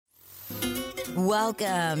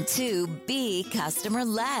Welcome to Be Customer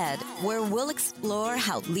Led, where we'll explore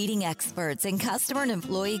how leading experts in customer and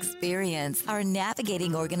employee experience are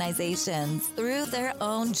navigating organizations through their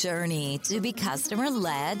own journey to be customer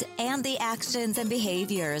led and the actions and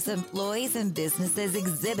behaviors employees and businesses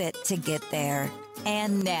exhibit to get there.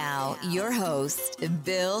 And now, your host,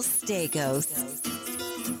 Bill Staikos.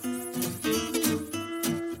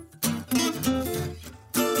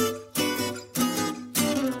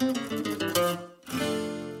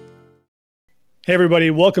 Hey everybody,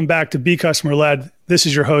 welcome back to Be Customer Led. This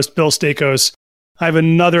is your host, Bill Staikos. I have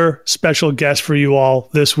another special guest for you all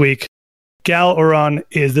this week. Gal Oran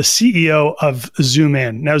is the CEO of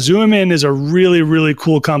ZoomIn. Now, ZoomIn is a really, really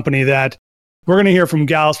cool company that we're going to hear from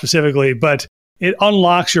Gal specifically, but it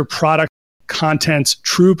unlocks your product content's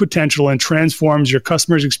true potential and transforms your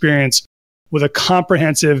customer's experience with a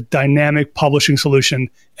comprehensive dynamic publishing solution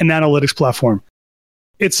and analytics platform.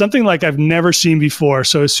 It's something like I've never seen before.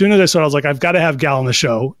 So as soon as I saw it, I was like, I've got to have Gal on the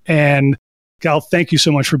show. And Gal, thank you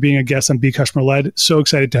so much for being a guest on Be Customer Led. So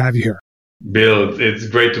excited to have you here. Bill, it's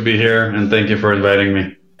great to be here. And thank you for inviting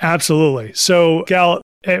me. Absolutely. So Gal,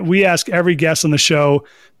 we ask every guest on the show,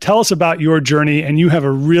 tell us about your journey. And you have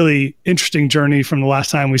a really interesting journey from the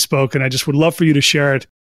last time we spoke. And I just would love for you to share it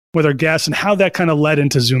with our guests and how that kind of led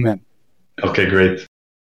into ZoomIn. Okay, great.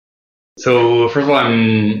 So first of all,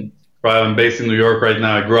 I'm based in New York right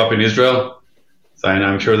now. I grew up in Israel. So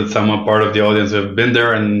I'm sure that some part of the audience have been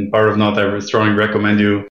there, and part of not. I strongly recommend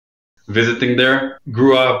you visiting there.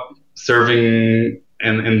 Grew up serving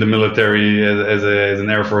in the military as an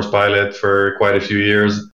Air Force pilot for quite a few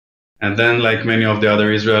years. And then, like many of the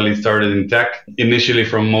other Israelis, started in tech, initially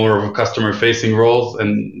from more of customer-facing roles,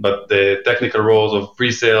 but the technical roles of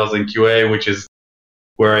pre-sales and QA, which is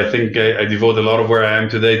where I think I devote a lot of where I am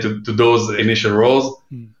today to those initial roles.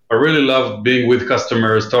 I really loved being with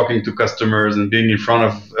customers, talking to customers, and being in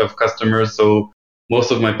front of customers. So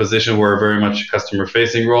most of my positions were very much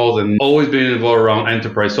customer-facing roles, and always been involved around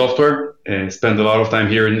enterprise software. Spent a lot of time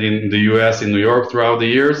here in the US, in New York, throughout the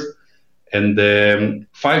years. And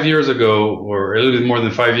 5 years ago, or a little bit more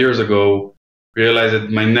than 5 years ago, realized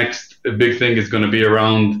that my next big thing is going to be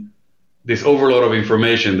around this overload of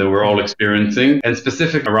information that we're all experiencing, and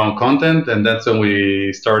specific around content. And that's when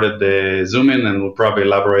we started the ZoomIn, and we'll probably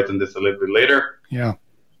elaborate on this a little bit later. Yeah.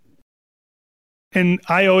 And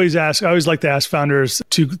I always like to ask founders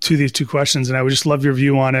these two questions, and I would just love your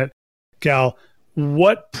view on it. Gal,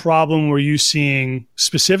 what problem were you seeing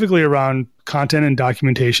specifically around content and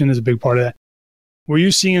documentation is a big part of that? Were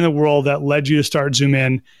you seeing in the world that led you to start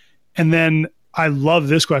ZoomIn? And then I love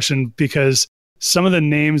this question because some of the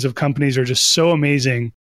names of companies are just so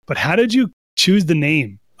amazing, but how did you choose the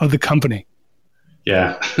name of the company?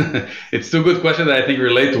 Yeah, it's two good questions that I think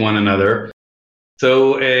relate to one another.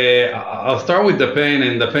 So I'll start with the pain,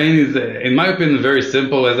 and the pain is, in my opinion, very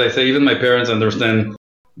simple. As I say, even my parents understand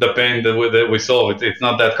the pain that we solve. It's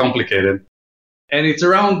not that complicated. And it's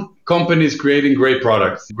around companies creating great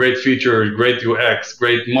products, great features, great UX,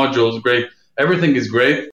 great modules, everything is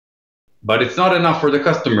great. But it's not enough for the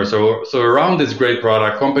customer. So around this great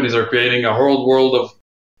product, companies are creating a whole world of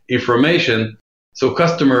information so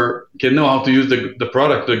customer can know how to use the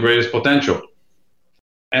product to the greatest potential.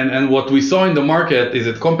 And what we saw in the market is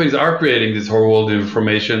that companies are creating this whole world of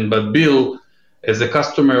information, but Bill, as a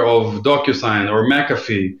customer of DocuSign or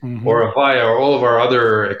McAfee or Avaya or all of our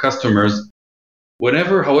other customers,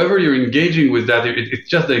 however you're engaging with that, it's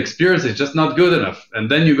just the experience is just not good enough.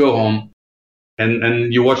 And then you go home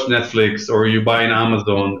and you watch Netflix, or you buy an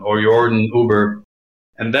Amazon, or you order an Uber.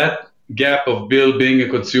 And that gap of Bill being a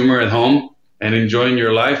consumer at home and enjoying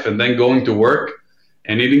your life and then going to work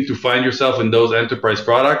and needing to find yourself in those enterprise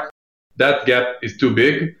products, that gap is too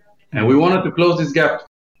big. And we wanted to close this gap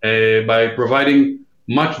by providing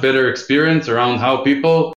much better experience around how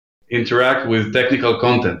people interact with technical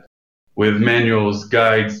content, with manuals,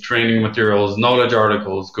 guides, training materials, knowledge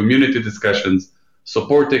articles, community discussions,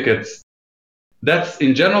 support tickets. That's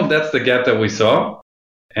the gap that we saw.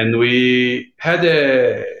 And we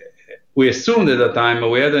assumed at the time,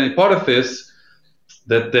 we had an hypothesis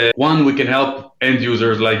that one, we can help end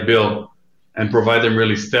users like Bill and provide them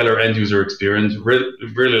really stellar end user experience,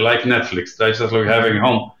 really like Netflix, just like having a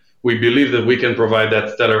home. We believe that we can provide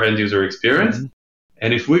that stellar end user experience.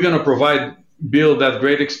 And if we're going to provide Bill that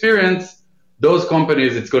great experience, those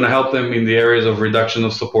companies, it's going to help them in the areas of reduction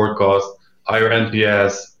of support costs, higher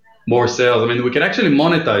NPS, more sales. I mean, we can actually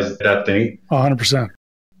monetize that thing. 100%.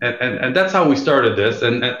 And that's how we started this.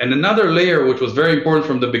 And another layer, which was very important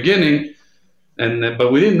from the beginning,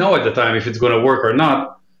 but we didn't know at the time if it's going to work or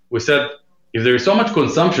not. We said, if there is so much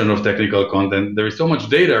consumption of technical content, there is so much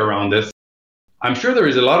data around this, I'm sure there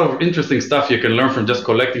is a lot of interesting stuff you can learn from just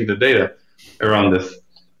collecting the data around this.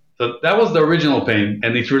 So that was the original pain,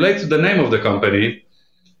 and it relates to the name of the company.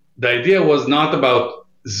 The idea was not about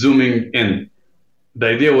zooming in. The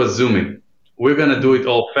idea was zooming. We're going to do it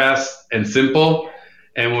all fast and simple,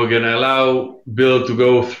 and we're going to allow Bill to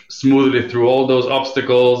go smoothly through all those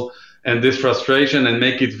obstacles and this frustration and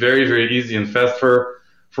make it very, very easy and fast for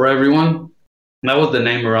everyone. That was the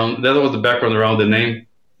name around, that was the background around the name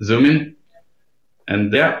Zoomin.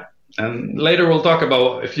 And yeah, and later we'll talk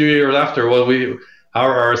about a few years after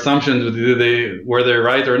our assumptions, were they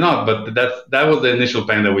right or not, but that was the initial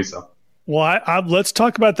pain that we saw. Well, let's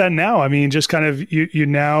talk about that now. I mean, just kind of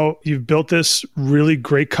you've built this really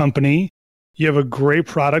great company. You have a great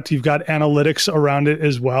product. You've got analytics around it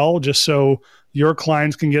as well, just so your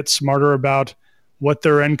clients can get smarter about what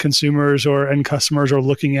their end consumers or end customers are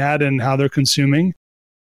looking at and how they're consuming.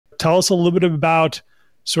 Tell us a little bit about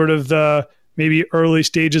sort of the maybe early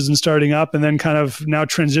stages in starting up and then kind of now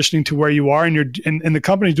transitioning to where you are. And the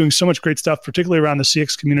company's doing so much great stuff, particularly around the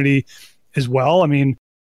CX community as well. I mean,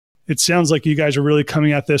 it sounds like you guys are really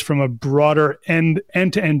coming at this from a broader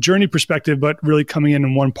end-to-end journey perspective, but really coming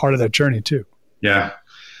in one part of that journey too. Yeah.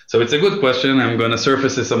 So it's a good question. I'm going to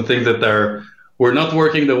surface some things that we're not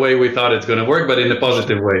working the way we thought it's going to work, but in a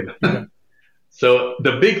positive way. Yeah. So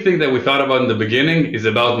the big thing that we thought about in the beginning is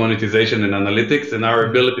about monetization and analytics and our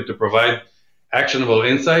ability to provide actionable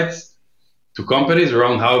insights to companies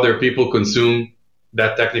around how their people consume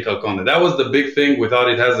that technical content. That was the big thing. We thought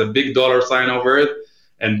it has a big dollar sign over it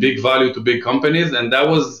and big value to big companies. And that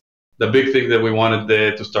was the big thing that we wanted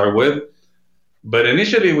to start with. But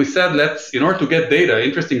initially we said, in order to get data,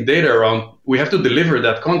 interesting data around, we have to deliver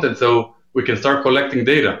that content so we can start collecting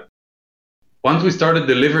data. Once we started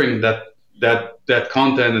delivering that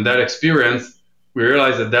content and that experience, we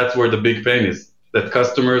realized that that's where the big pain is, that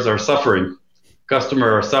customers are suffering.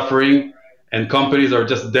 Customers are suffering and companies are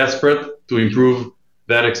just desperate to improve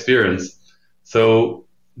that experience. So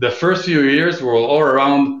the first few years were all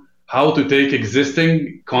around how to take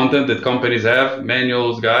existing content that companies have,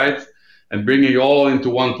 manuals, guides, and bring it all into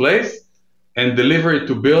one place and deliver it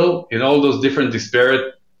to Bill in all those different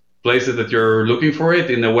disparate places that you're looking for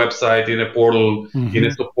it, in a website, in a portal, in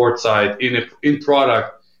a support site, in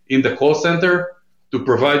product, in the call center, to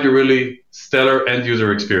provide you really stellar end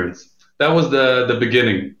user experience. That was the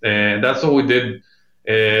beginning. And that's what we did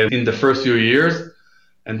in the first few years.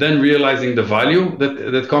 And then realizing the value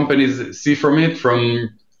that companies see from it,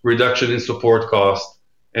 from reduction in support cost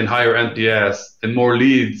and higher NPS and more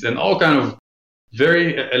leads and all kind of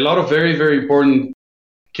a lot of very, very important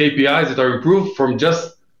KPIs that are improved from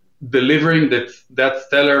just delivering that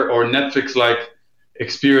stellar or Netflix-like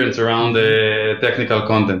experience around the technical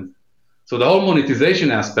content. So the whole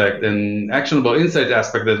monetization aspect and actionable insight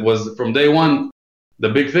aspect that was from day one the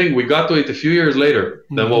big thing, we got to it a few years later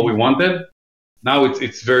than what we wanted. Now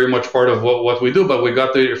it's very much part of what we do, but we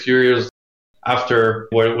got to it a few years after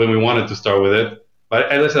when we wanted to start with it.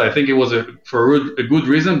 But as I said, I think it was for a good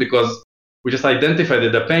reason, because we just identified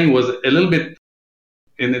that the pain was a little bit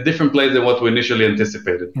in a different place than what we initially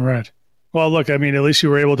anticipated. Right. Well, look, I mean, at least you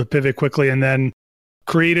were able to pivot quickly and then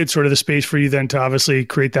created sort of the space for you then to obviously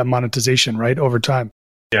create that monetization, right, over time.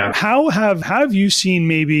 Yeah. How have you seen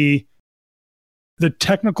maybe the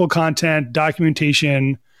technical content,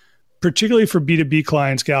 documentation, particularly for B2B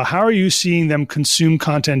clients, Gal, how are you seeing them consume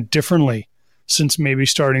content differently since maybe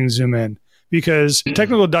starting Zoomin? Because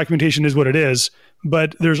technical documentation is what it is,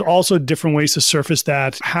 but there's also different ways to surface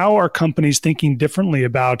that. How are companies thinking differently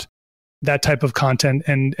about that type of content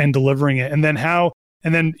and delivering it? And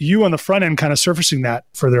then you on the front end kind of surfacing that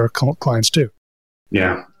for their clients too.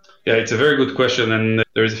 Yeah, it's a very good question. And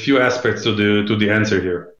there's a few aspects to the answer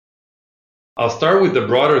here. I'll start with the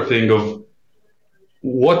broader thing of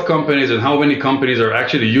what companies and how many companies are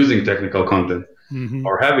actually using technical content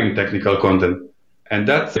or having technical content. And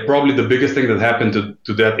that's probably the biggest thing that happened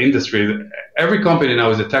to that industry. Every company now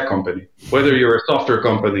is a tech company, whether you're a software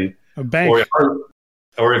company, a bank,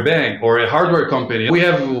 or a bank, or a hardware company.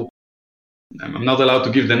 I'm not allowed to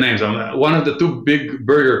give the names. I'm one of the two big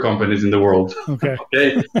burger companies in the world. Okay.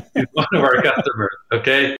 Okay. It's one of our customers.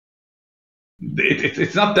 Okay.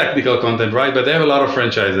 It's not technical content, right? But they have a lot of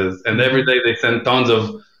franchises, and every day they send tons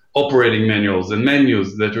of operating manuals and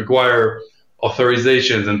menus that require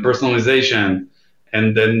authorizations and personalization.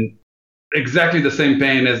 And then exactly the same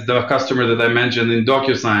pain as the customer that I mentioned in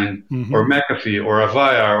DocuSign or McAfee or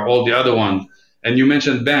Avaya or all the other ones. And you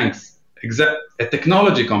mentioned banks, a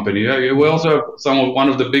technology company. We also have one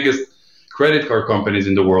of the biggest credit card companies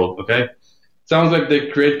in the world. Okay, sounds like they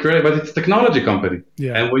create credit, but it's a technology company.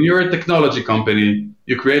 Yeah. And when you're a technology company,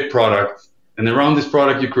 you create products And around this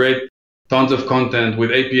product, you create tons of content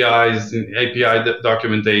with APIs, and API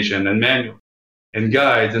documentation and manual and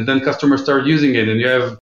guides. And then customers start using it, and you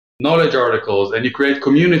have knowledge articles, and you create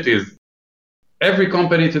communities. Every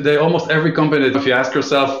company today, almost every company, if you ask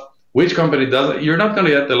yourself which company does it, you're not going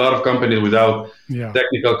to get a lot of companies without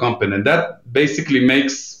technical content. And that basically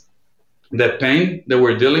makes that pain that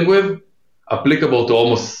we're dealing with applicable to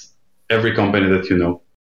almost every company that you know.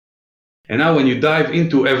 And now when you dive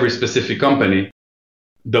into every specific company,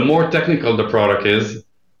 the more technical the product is,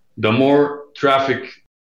 the more traffic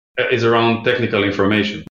is around technical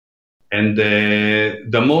information. And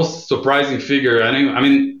the most surprising figure, I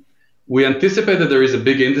mean, we anticipate that there is a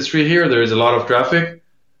big industry here, there is a lot of traffic,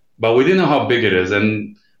 but we didn't know how big it is.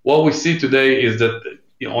 And what we see today is that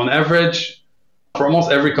on average, for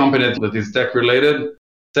almost every company that is tech related,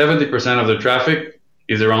 70% of the traffic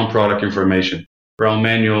is around product information, around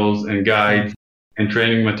manuals and guides and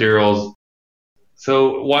training materials.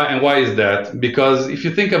 So why is that? Because if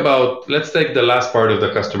you think about, let's take the last part of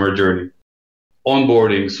the customer journey,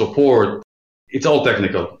 onboarding, support, it's all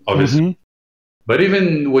technical, obviously. Mm-hmm. But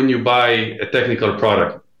even when you buy a technical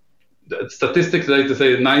product, the statistics like to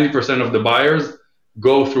say 90% of the buyers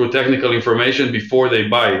go through technical information before they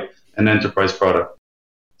buy an enterprise product.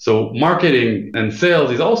 So marketing and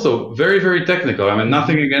sales is also very, very technical. I mean,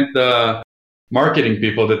 nothing against the marketing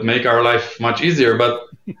people that make our life much easier, but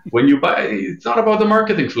when you buy, it's not about the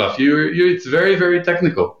marketing fluff. It's very, very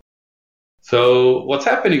technical. So what's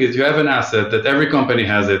happening is you have an asset that every company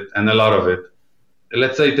has it, and a lot of it.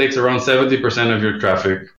 Let's say it takes around 70% of your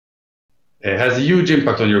traffic. It has a huge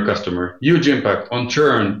impact on your customer, huge impact on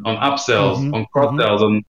churn, on upsells, on cross-sells,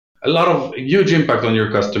 on a lot of huge impact on your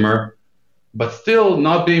customer, but still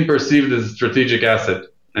not being perceived as a strategic asset.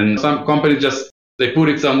 And some companies just, they put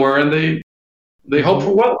it somewhere and they hope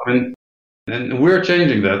for well. And we're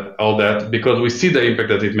changing all that because we see the impact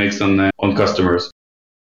that it makes on customers.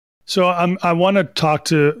 So I want to talk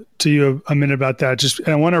to you a minute about that. And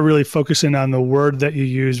I want to really focus in on the word that you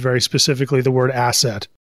use very specifically, the word asset.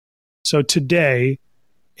 So today,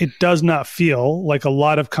 it does not feel like a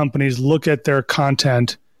lot of companies look at their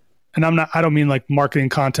content, and I don't mean like marketing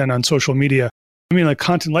content on social media. I mean like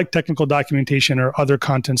content like technical documentation or other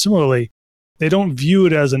content. Similarly, they don't view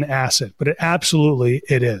it as an asset, but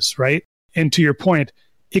it is, right? And to your point,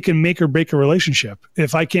 it can make or break a relationship.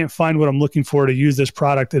 If I can't find what I'm looking for to use this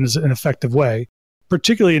product in an effective way,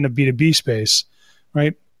 particularly in the B2B space,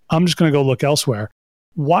 right? I'm just going to go look elsewhere.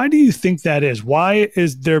 Why do you think that is? Why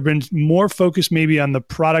is there been more focus maybe on the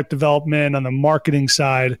product development, on the marketing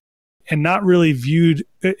side, and not really viewed,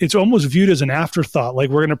 it's almost viewed as an afterthought, like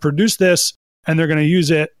we're going to produce this and they're going to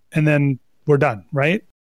use it and then we're done, right?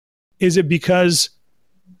 Is it because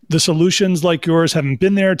the solutions like yours haven't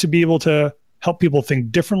been there to be able to help people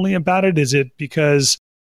think differently about it? Is it because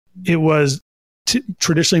it was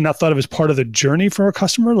traditionally not thought of as part of the journey for a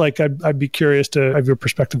customer? Like I'd be curious to have your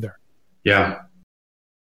perspective there. Yeah.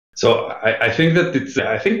 So I think that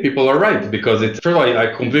I think people are right because first of all,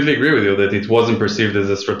 I completely agree with you that it wasn't perceived as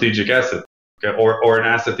a strategic asset, okay, or an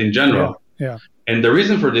asset in general. Yeah. And the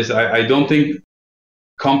reason for this, I don't think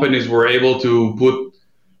companies were able to put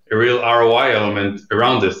a real ROI element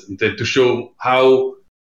around this to show how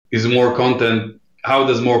does more content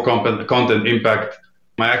impact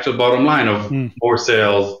my actual bottom line of more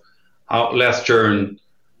sales, less churn.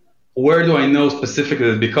 Where do I know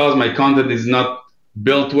specifically that because my content is not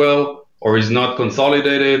built well, or is not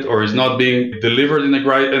consolidated, or is not being delivered in a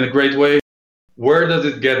great way, where does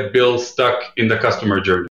it get stuck in the customer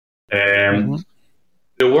journey?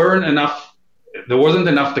 There wasn't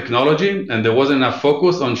enough technology, and there wasn't enough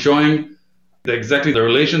focus on showing exactly the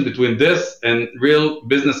relation between this and real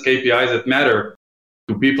business KPIs that matter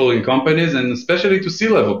to people in companies, and especially to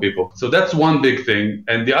C-level people. So that's one big thing.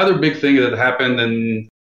 And the other big thing that happened,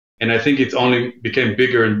 and I think it's only became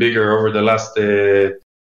bigger and bigger over the last 2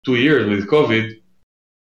 years with COVID,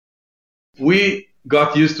 we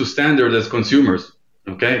got used to standard as consumers,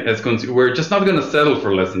 okay? We're just not going to settle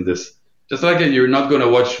for less than this. Just like you're not going to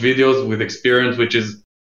watch videos with experience which is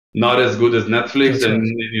not as good as Netflix. That's and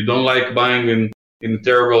right. You don't like buying in a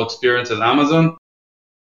terrible experience as Amazon.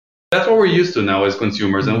 That's what we're used to now as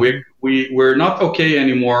consumers. And we're not okay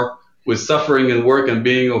anymore with suffering in work and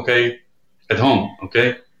being okay at home,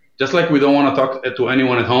 okay? Just like we don't want to talk to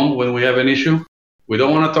anyone at home when we have an issue, we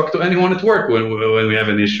don't want to talk to anyone at work when we have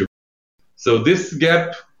an issue. So this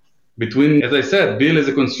gap between, as I said, Bill is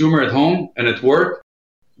a consumer at home and at work,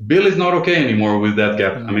 Bill is not okay anymore with that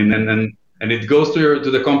gap. I mean, and it goes to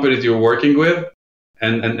the companies you're working with,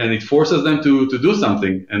 and it forces them to do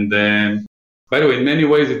something. And then, by the way, in many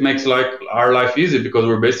ways, it makes our life easy because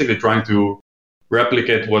we're basically trying to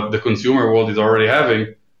replicate what the consumer world is already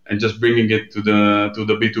having and just bringing it to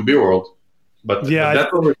the B2B world. But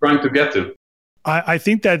that's what we're trying to get to. I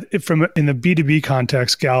think that in the B2B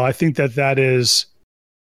context, Gal, I think that is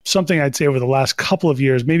something I'd say over the last couple of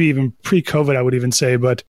years, maybe even pre-COVID, I would even say,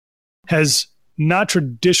 but has not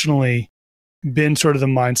traditionally been sort of the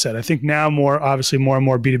mindset. I think now obviously more and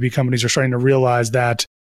more B2B companies are starting to realize that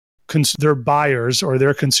their buyers or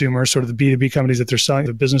their consumers, sort of the B2B companies that they're selling,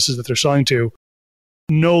 the businesses that they're selling to,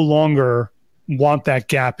 no longer want that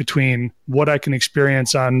gap between what I can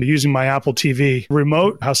experience on using my Apple TV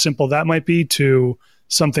remote, how simple that might be, to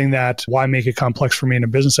something that, why make it complex for me in a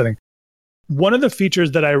business setting? One of the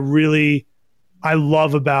features that I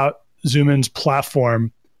love about ZoomIn's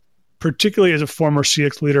platform, particularly as a former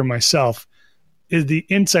CX leader myself, is the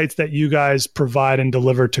insights that you guys provide and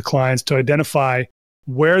deliver to clients to identify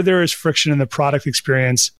where there is friction in the product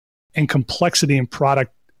experience and complexity in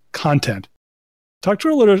product content. Talk to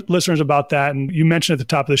our listeners about that. And you mentioned at the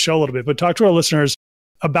top of the show a little bit, but talk to our listeners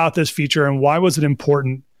about this feature and why was it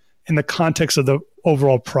important in the context of the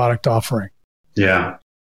overall product offering? Yeah,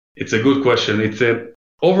 it's a good question.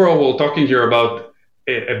 Overall, we're talking here about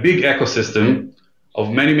a big ecosystem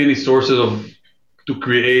of many sources to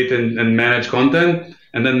create and manage content,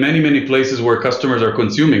 and then many places where customers are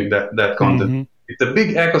consuming that content. Mm-hmm. It's a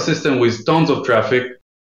big ecosystem with tons of traffic.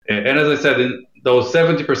 And as I said, in those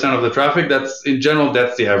 70% of the traffic, that's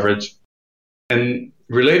the average. And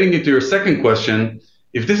relating it to your second question,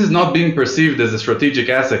 if this is not being perceived as a strategic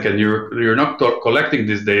asset and you're not collecting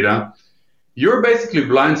this data, you're basically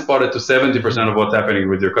blind spotted to 70% of what's happening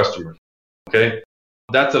with your customers. Okay,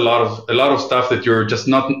 that's a lot of stuff that you're just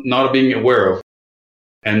not being aware of.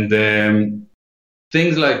 And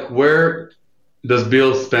things like, where does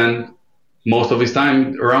Bill spend most of his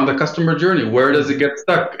time around the customer journey? Where does it get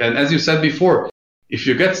stuck? And as you said before, if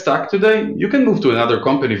you get stuck today, you can move to another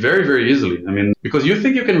company very, very easily. I mean, because you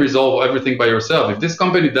think you can resolve everything by yourself. If this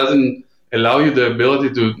company doesn't allow you the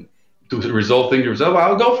ability to resolve things yourself,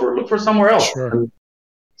 I'll look for somewhere else. Sure.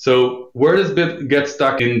 So where does Bill get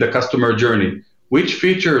stuck in the customer journey? Which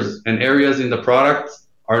features and areas in the product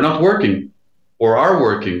are not working or are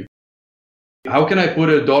working? How can I put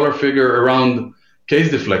a dollar figure around case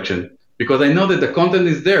deflection? Because I know that the content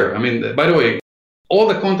is there. I mean, by the way, all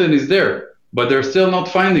the content is there, but they're still not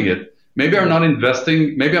finding it. Maybe I'm not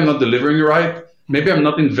investing. Maybe I'm not delivering right. Maybe I'm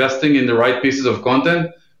not investing in the right pieces of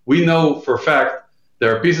content. We know for a fact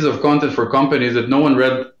there are pieces of content for companies that no one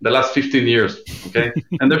read the last 15 years, okay?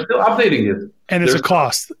 And they're still updating it. And there's a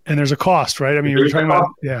cost, right? I mean, you're talking about,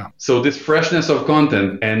 yeah. So this freshness of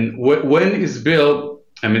content, and when is built,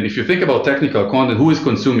 I mean, if you think about technical content, who is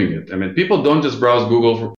consuming it? I mean, people don't just browse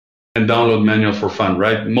Google and download manuals for fun,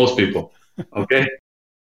 right? Most people, okay?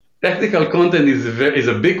 Technical content is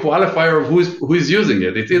a big qualifier of who is using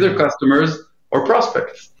it. It's either customers or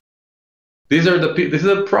prospects. This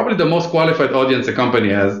is probably the most qualified audience a company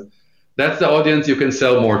has. That's the audience you can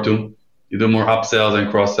sell more to. You do more upsells and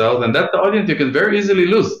cross-sells, and that's the audience you can very easily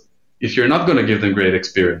lose if you're not going to give them great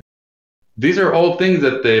experience. These are all things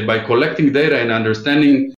that by collecting data and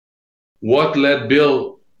understanding what led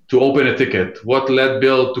Bill to open a ticket, what led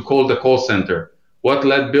Bill to call the call center, what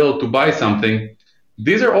led Bill to buy something,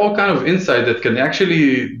 these are all kind of insight that can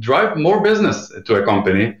actually drive more business to a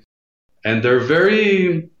company. And they're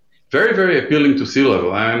very, very, very appealing to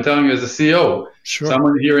C-level. I'm telling you, as a CEO, sure.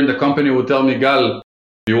 Someone here in the company would tell me, Gal,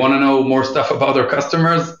 you want to know more stuff about our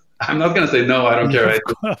customers? I'm not going to say, no, I don't care.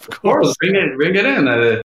 Of course. Bring it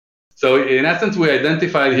in. So in essence, we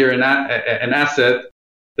identified here an asset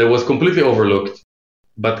that was completely overlooked,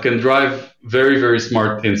 but can drive very, very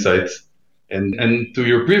smart insights. And to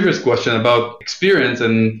your previous question about experience,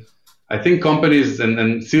 and I think companies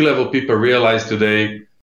and C-level people realize today,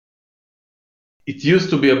 it used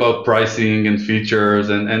to be about pricing and features,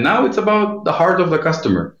 and now it's about the heart of the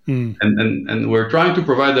customer. And we're trying to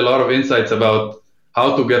provide a lot of insights about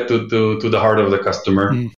how to get to the heart of the customer.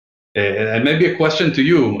 And maybe a question to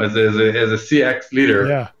you as a CX leader.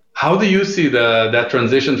 Yeah. How do you see that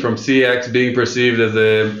transition from CX being perceived as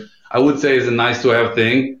a nice to have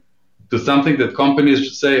thing to something that companies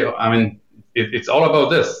should say, I mean, it's all about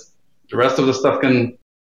this. The rest of the stuff can...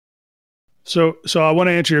 So I want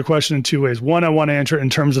to answer your question in two ways. One, I want to answer it in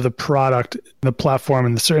terms of the product, the platform,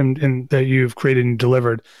 and that you've created and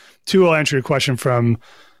delivered. Two, I'll answer your question from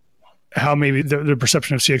how maybe the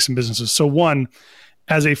perception of CX in businesses. So one,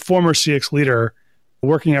 as a former CX leader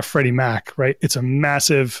working at Freddie Mac, right? It's a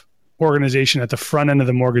massive organization at the front end of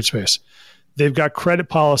the mortgage space. They've got credit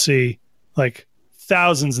policy, like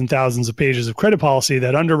thousands and thousands of pages of credit policy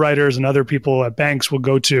that underwriters and other people at banks will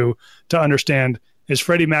go to understand is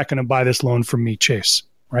Freddie Mac going to buy this loan from me, Chase,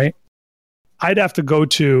 right? I'd have to go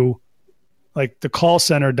to like the call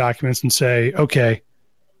center documents and say, okay,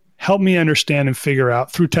 help me understand and figure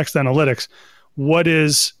out through text analytics,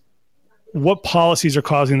 what policies are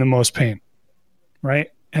causing the most pain, right?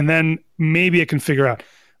 And then maybe it can figure out.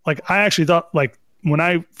 Like I actually thought, like when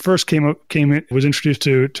I first was introduced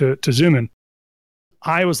to Zoomin,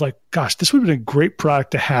 I was like, gosh, this would have been a great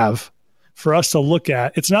product to have for us to look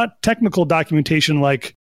at. It's not technical documentation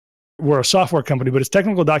like we're a software company, but it's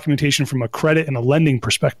technical documentation from a credit and a lending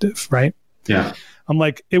perspective, right? Yeah. I'm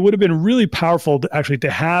like, it would have been really powerful to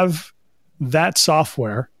have that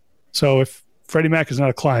software. So if Freddie Mac is not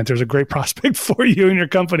a client, there's a great prospect for you and your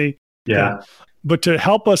company. Yeah. But to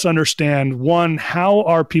help us understand, one, how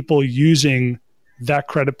are people using that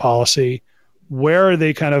credit policy? Where are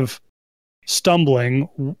they kind of stumbling?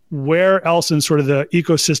 Where else in sort of the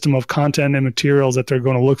ecosystem of content and materials that they're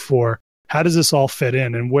going to look for? How does this all fit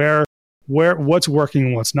in? And what's working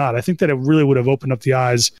and what's not? I think that it really would have opened up the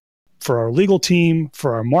eyes for our legal team,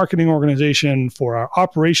 for our marketing organization, for our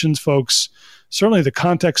operations folks, certainly the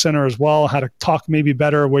contact center as well, how to talk maybe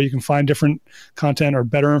better, where you can find different content or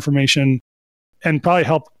better information, and probably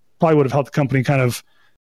would have helped the company kind of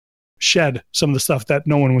shed some of the stuff that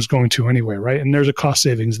no one was going to anyway, right? And there's a cost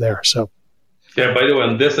savings there. So, yeah, by the way,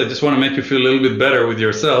 on this, I just want to make you feel a little bit better with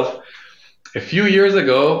yourself. A few years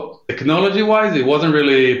ago, technology-wise, it wasn't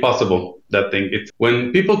really possible, that thing.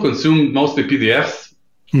 When people consumed mostly PDFs,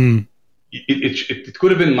 it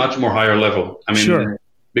could have been much more higher level. I mean, sure.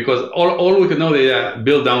 Because all we could know is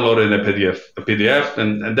Bill downloaded a PDF,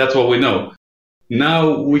 and that's what we know.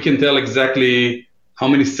 Now we can tell exactly how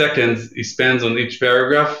many seconds he spends on each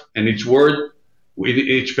paragraph and each word,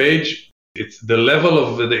 each page. It's the level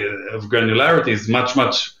of granularity is much,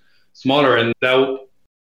 much smaller. And now,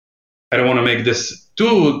 I don't want to make this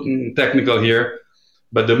too technical here,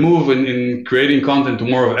 but the move in creating content to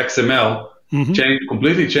more of XML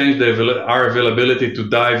completely changed our availability to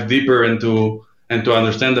dive deeper and to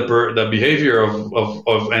understand the behavior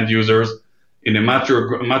of end users in a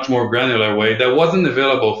much more granular way that wasn't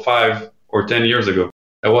available 5 or 10 years ago.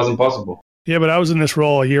 That wasn't possible. Yeah, but I was in this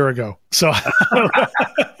role a year ago, so.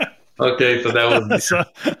 Okay, so that was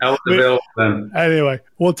available then. Anyway,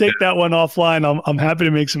 we'll take that one offline. I'm happy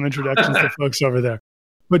to make some introductions to folks over there.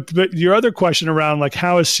 But your other question around like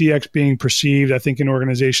how is CX being perceived, I think, in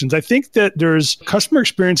organizations, I think that there's customer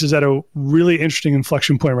experiences at a really interesting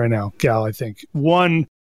inflection point right now, Gal, I think. One,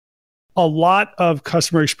 a lot of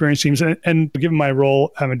customer experience teams, and given my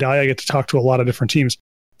role at Medallia, I get to talk to a lot of different teams.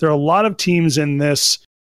 There are a lot of teams in this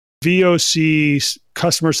VOC,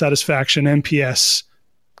 customer satisfaction, NPS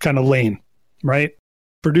kind of lane, right?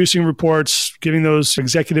 Producing reports, giving those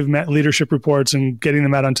executive leadership reports and getting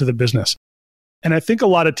them out onto the business. And I think a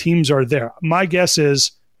lot of teams are there. My guess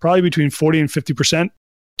is probably between 40 and 50%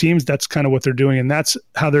 teams, that's kind of what they're doing. And that's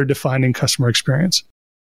how they're defining customer experience.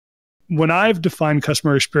 When I've defined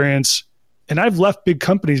customer experience, and I've left big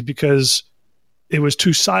companies because it was too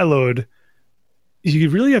siloed, you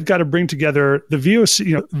really have got to bring together the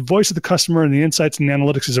VOC, voice of the customer, and the insights and the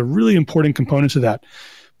analytics is a really important component to that.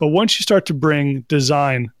 But once you start to bring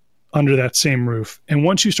design under that same roof, and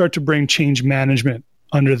once you start to bring change management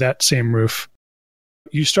under that same roof,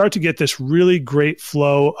 you start to get this really great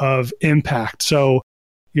flow of impact. So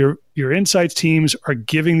your insights teams are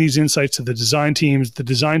giving these insights to the design teams. The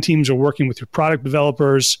design teams are working with your product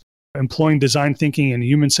developers, employing design thinking and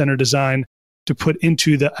human-centered design to put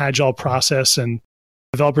into the agile process. And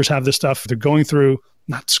developers have this stuff. They're going through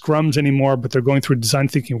not scrums anymore, but they're going through design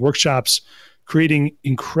thinking workshops, creating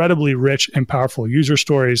incredibly rich and powerful user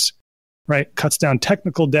stories, right? Cuts down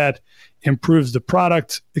technical debt, improves the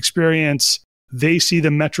product experience. They see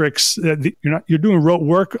the metrics. You're doing rote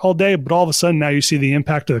work all day, but all of a sudden now you see the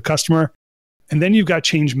impact of the customer. And then you've got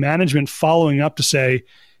change management following up to say,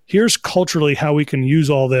 here's culturally how we can use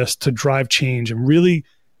all this to drive change and really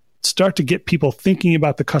start to get people thinking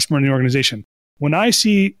about the customer in the organization. When I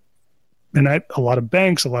see, a lot of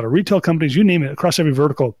banks, a lot of retail companies, you name it, across every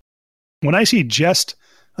vertical, when I see just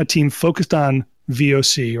a team focused on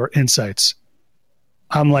VOC or insights,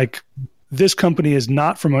 I'm like, this company is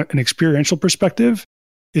not, from an experiential perspective,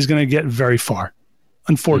 is going to get very far,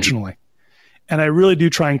 unfortunately. And I really do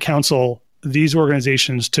try and counsel these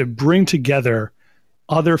organizations to bring together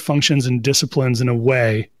other functions and disciplines in a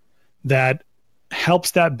way that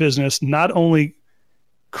helps that business not only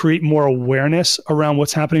create more awareness around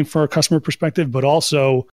what's happening from a customer perspective, but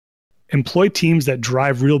also employ teams that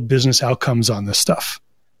drive real business outcomes on this stuff.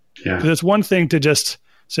 Yeah. Because it's one thing to just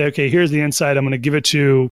say, okay, here's the insight. I'm going to give it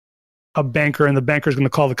to a banker and the banker is going to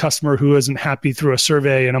call the customer who isn't happy through a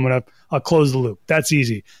survey and I'll close the loop. That's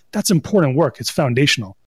easy. That's important work. It's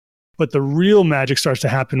foundational. But the real magic starts to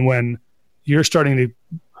happen when you're starting to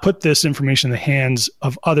put this information in the hands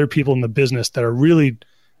of other people in the business that are really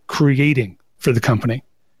creating for the company.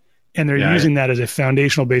 And they're using that as a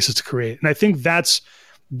foundational basis to create. And I think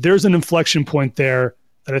there's an inflection point there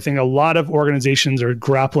that I think a lot of organizations are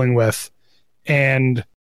grappling with. And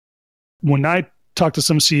when I talk to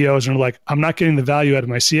some CEOs and they're like, I'm not getting the value out of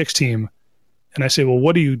my CX team. And I say, well,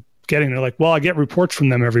 what are you getting? They're like, well, I get reports from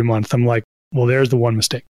them every month. I'm like, well, there's the one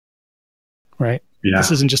mistake, right? Yeah.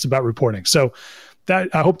 This isn't just about reporting. So I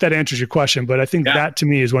hope that answers your question, but I think that to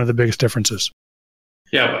me is one of the biggest differences.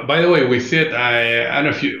 Yeah. By the way, we see it. I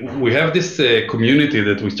don't know if we have this community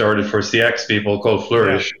that we started for CX people called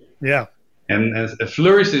Flourish. Yeah. And as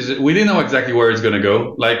Flourish we didn't know exactly where it's going to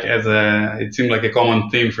go. Like it seemed like a common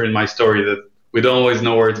theme in my story that we don't always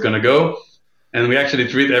know where it's going to go. And we actually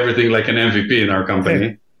treat everything like an MVP in our company.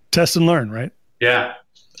 Hey, test and learn, right? Yeah.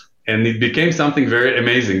 And it became something very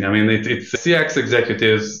amazing. I mean, it's CX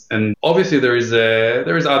executives, and obviously there is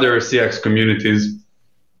other CX communities.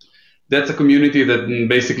 That's a community that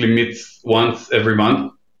basically meets once every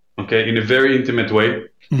month, okay, in a very intimate way.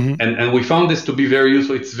 Mm-hmm. And we found this to be very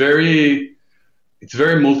useful. It's very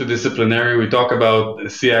multidisciplinary. We talk about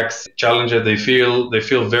CX challenges. They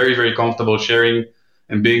feel very, very comfortable sharing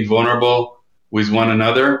and being vulnerable with one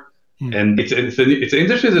another. Mm-hmm. And it's an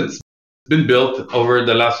industry that's been built over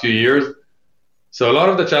the last few years. So a lot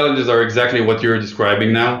of the challenges are exactly what you're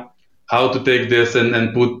describing now, how to take this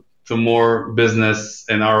and put some more business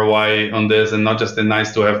and ROI on this and not just a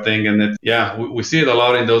nice to have thing. And we see it a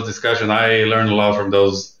lot in those discussions. I learn a lot from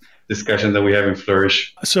those discussions that we have in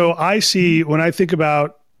Flourish. So I see, when I think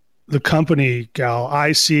about the company, Gal,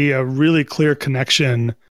 I see a really clear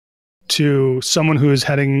connection to someone who is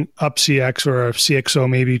heading up CX or a CXO,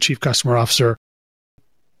 maybe Chief Customer Officer.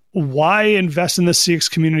 Why invest in the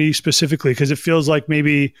CX community specifically? Because it feels like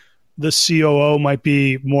maybe the COO might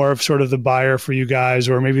be more of sort of the buyer for you guys,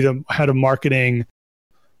 or maybe the head of marketing.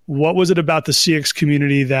 What was it about the CX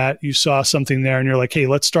community that you saw something there and you're like, hey,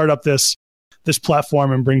 let's start up this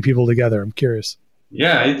platform and bring people together? I'm curious.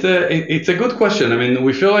 Yeah, it's a good question. I mean,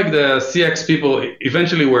 we feel like the CX people,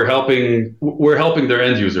 eventually we're helping their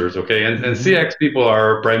end users, okay? And CX people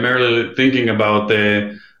are primarily thinking about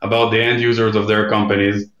the end users of their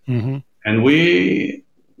companies. Mm-hmm. And we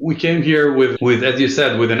came here with, as you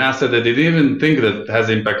said, with an asset that they didn't even think that has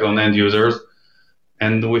impact on end users.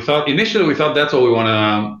 And initially we thought that's what we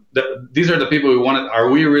want to, these are the people we wanted. Are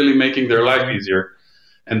we really making their life easier?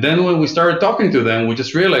 And then when we started talking to them, we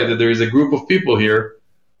just realized that there is a group of people here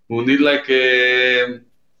who need like a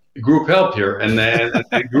group help here and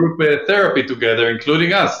a group therapy together,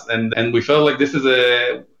 including us. And we felt like this is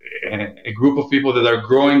a group of people that are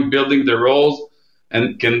growing, building their roles,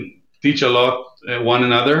 and can teach a lot one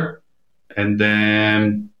another. And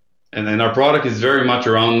then our product is very much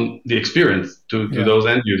around the experience to those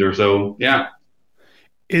end users. So yeah.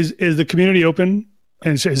 Is the community open?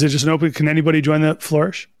 And is it just an open? Can anybody join the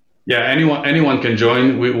Flourish? Yeah, anyone can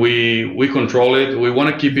join. We control it. We want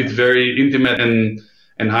to keep it very intimate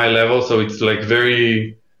and high level. So it's like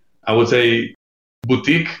very, I would say,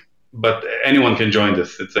 boutique. But anyone can join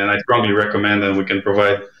this. And I strongly recommend, and we can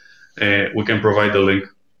provide the link.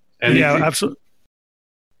 And absolutely.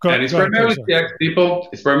 It's primarily CX people.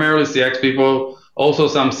 It's primarily CX people. Also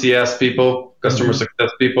some CS people, customer success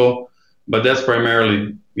people. But that's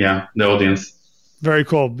primarily the audience. Very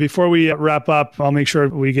cool. Before we wrap up, I'll make sure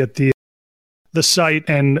we get the site,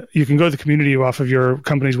 and you can go to the community off of your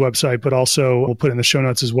company's website, but also we'll put it in the show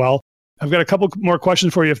notes as well. I've got a couple more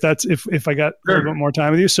questions for you if I got a little bit more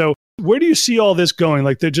time with you. So where do you see all this going?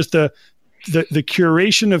 Like the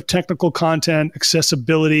curation of technical content,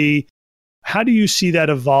 accessibility, how do you see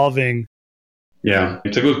that evolving? Yeah,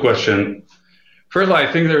 it's a good question. First of all,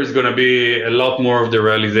 I think there's going to be a lot more of the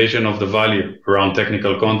realization of the value around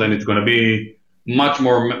technical content. It's going to be much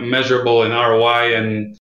more measurable in ROI,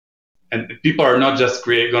 and people are not just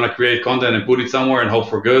going to create content and put it somewhere and hope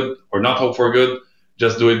for good or not hope for good,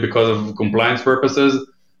 just do it because of compliance purposes.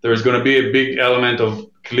 There's going to be a big element of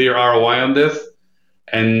clear ROI on this.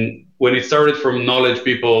 And when it started from knowledge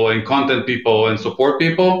people and content people and support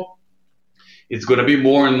people, it's going to be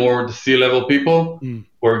more and more the C-level people who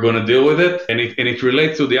are going to deal with it. And it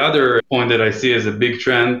relates to the other point that I see as a big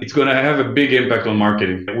trend. It's going to have a big impact on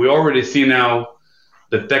marketing. We already see now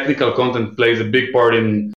that technical content plays a big part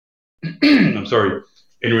in, in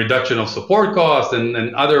reduction of support costs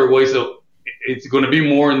and other ways. It's going to be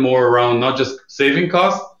more and more around not just saving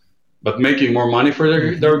costs, but making more money for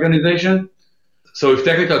the organization. So if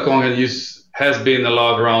technical content use has been a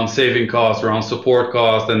lot around saving costs, around support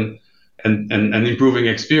costs, and improving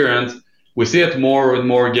experience, we see it more and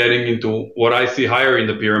more getting into what I see higher in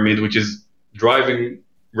the pyramid, which is driving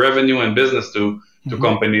revenue and business to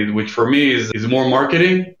companies, which for me is more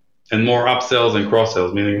marketing and more upsells and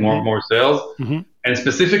cross-sells, meaning more sales, and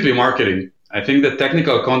specifically marketing. I think that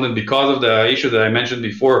technical content, because of the issue that I mentioned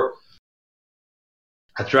before,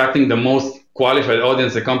 attracting the most qualified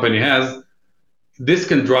audience a company has, this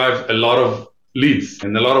can drive a lot of leads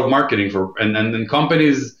and a lot of marketing and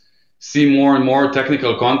companies see more and more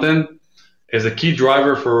technical content as a key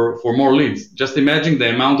driver for more leads. Just imagine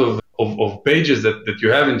the amount of pages that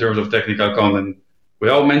you have in terms of technical content.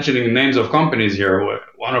 Without mentioning names of companies here,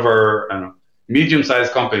 one of our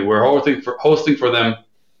medium-sized company, we're hosting for them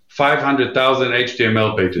 500,000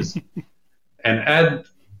 HTML pages. And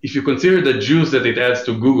if you consider the juice that it adds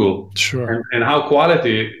to Google, sure, and how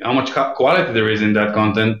much quality there is in that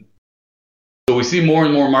content. So we see more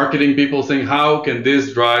and more marketing people saying, how can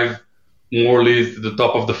this drive more leads to the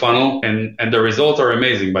top of the funnel? And the results are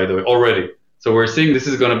amazing, by the way, already. So we're seeing this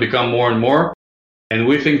is going to become more and more. And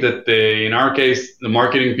we think that in our case, the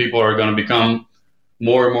marketing people are going to become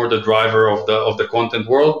more and more the driver of the content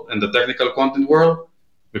world and the technical content world.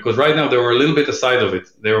 Because right now they were a little bit aside of it.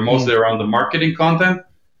 They were mostly around the marketing content.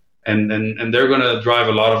 And they're going to drive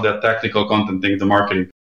a lot of that technical content thing, the marketing.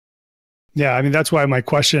 Yeah, I mean, that's why my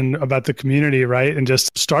question about the community, right? And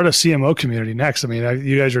just start a CMO community next. I mean,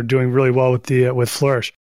 you guys are doing really well with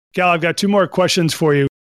Flourish. Gal, I've got two more questions for you.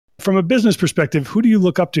 From a business perspective, who do you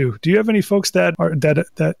look up to? Do you have any folks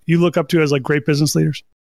that you look up to as like great business leaders?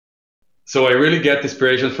 So I really get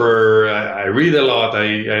inspiration I read a lot,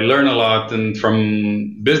 I learn a lot, and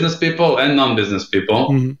from business people and non-business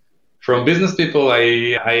people. From business people,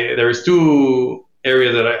 there's two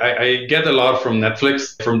areas that I get a lot from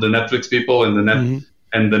Netflix, from the Netflix people and the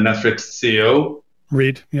Netflix CEO.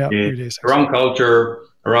 Reed around culture,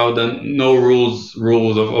 around the no rules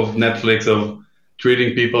of Netflix, of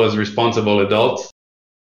treating people as responsible adults.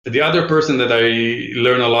 The other person that I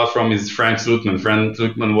learn a lot from is Frank Slootman. Frank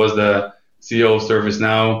Slootman was the CEO of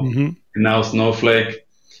ServiceNow, and now Snowflake.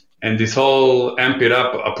 And this whole amp it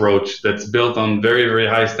up approach that's built on very, very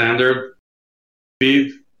high standard,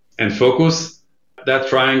 speed, and focus, that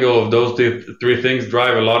triangle of those three things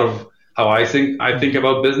drive a lot of how I think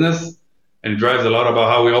about business, and drives a lot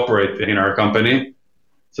about how we operate in our company.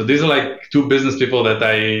 So these are like two business people that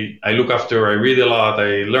I look after. I read a lot.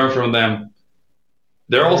 I learn from them.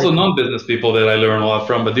 There are also non-business people that I learn a lot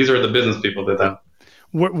from, but these are the business people that I'm.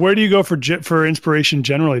 Where do you go for inspiration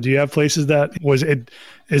generally? Do you have places do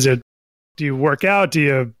you work out? Do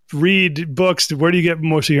you read books? Where do you get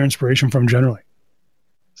most of your inspiration from generally?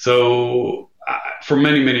 So from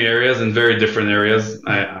many, many areas and very different areas.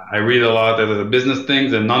 I read a lot of the business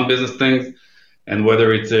things and non-business things, and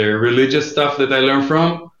whether it's religious stuff that I learn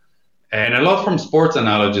from, and a lot from sports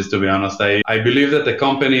analogies, to be honest. I believe that the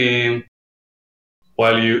company,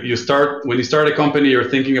 while when you start a company, you're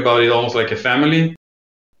thinking about it almost like a family.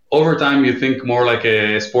 Over time, you think more like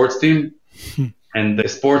a sports team. And the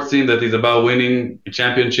sports team that is about winning a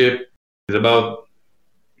championship is about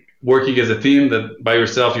working as a team, that by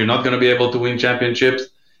yourself, you're not going to be able to win championships.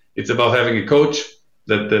 It's about having a coach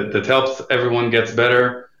that helps everyone gets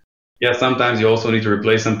better. Yeah, sometimes you also need to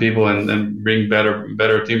replace some people and bring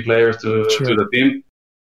better team players to the team.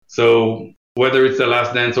 So whether it's The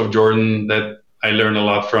Last Dance of Jordan that I learned a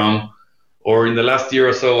lot from, or in the last year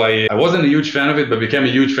or so, I wasn't a huge fan of it, but became a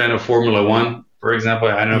huge fan of Formula One, for example.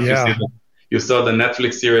 I don't know if you saw the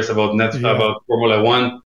Netflix series about Formula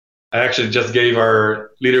One. I actually just gave our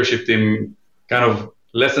leadership team kind of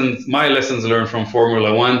my lessons learned from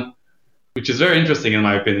Formula One, which is very interesting in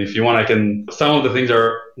my opinion. If you want, some of the things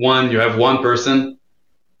are, one, you have one person,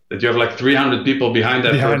 that you have like 300 people behind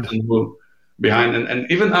that person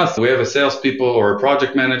and even us, we have a salespeople or a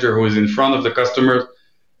project manager who is in front of the customers.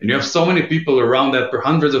 And you have so many people around that,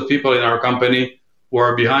 hundreds of people in our company who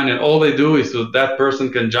are behind, and all they do is so that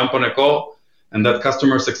person can jump on a call, and that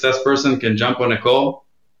customer success person can jump on a call.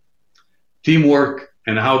 Teamwork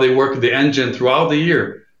and how they work the engine throughout the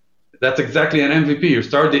year. That's exactly an MVP. You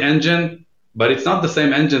start the engine, but it's not the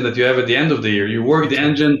same engine that you have at the end of the year. You work the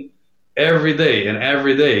engine every day.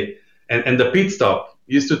 And the pit stop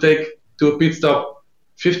used to take to a pit stop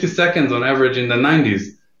 50 seconds on average in the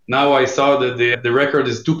 90s. Now I saw that the record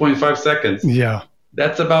is 2.5 seconds. Yeah.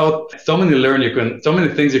 That's about so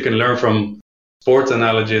many things you can learn from sports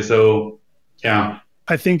analogy. So, yeah.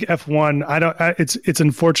 I think F1, it's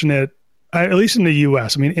unfortunate, at least in the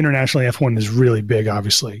US. I mean, internationally, F1 is really big,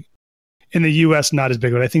 obviously. In the US, not as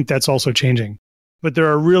big, but I think that's also changing. but there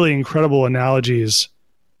are really incredible analogies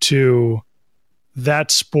to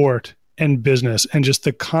that sport and business and just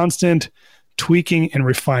the constant tweaking and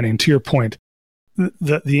refining. To your point,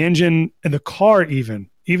 the engine and the car, even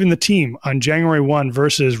the team on January 1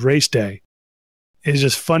 versus race day is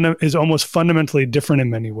just is almost fundamentally different in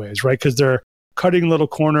many ways, right? Because they're cutting little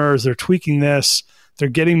corners, they're tweaking this, they're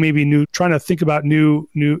getting maybe trying to think about new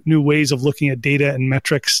ways of looking at data and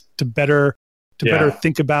metrics to better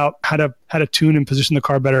think about how to tune and position the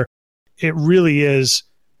car better. It really is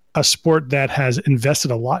a sport that has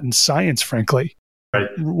invested a lot in science, frankly. Right.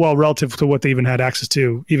 Well, relative to what they even had access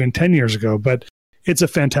to even 10 years ago, but it's a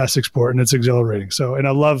fantastic sport and it's exhilarating. So, and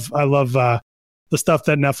I love the stuff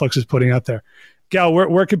that Netflix is putting out there. Gal,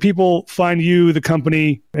 where can people find you, the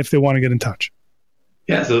company, if they want to get in touch?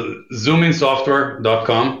 Yeah, so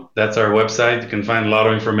zoominsoftware.com. That's our website. You can find a lot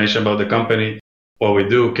of information about the company, what we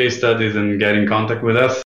do, case studies, and get in contact with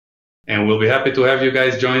us. And we'll be happy to have you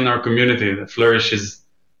guys join our community. The Flourish is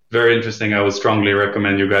very interesting. I would strongly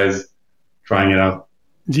recommend you guys trying it out.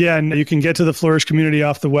 Yeah, and you can get to the Flourish community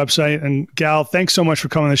off the website. And Gal, thanks so much for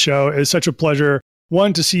coming on the show. It's such a pleasure,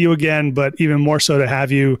 one, to see you again, but even more so to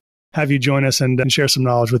have you join us and share some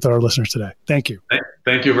knowledge with our listeners today. Thank you.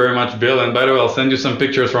 Thank you very much, Bill. And by the way, I'll send you some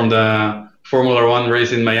pictures from the Formula One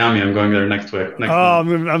race in Miami. I'm going there next week.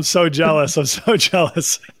 I'm so jealous. I'm so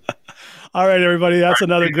jealous. All right, everybody. That's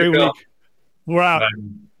another great week. We're out.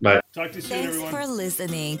 Bye. Talk to you soon, Thanks everyone. for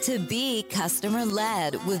listening to Be Customer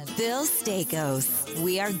Led with Bill Stakos.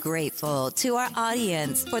 We are grateful to our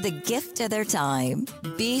audience for the gift of their time.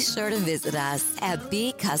 Be sure to visit us at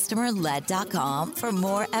becustomerled.com for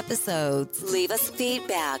more episodes. Leave us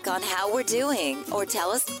feedback on how we're doing or tell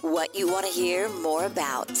us what you want to hear more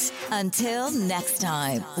about. Until next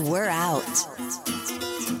time, we're out.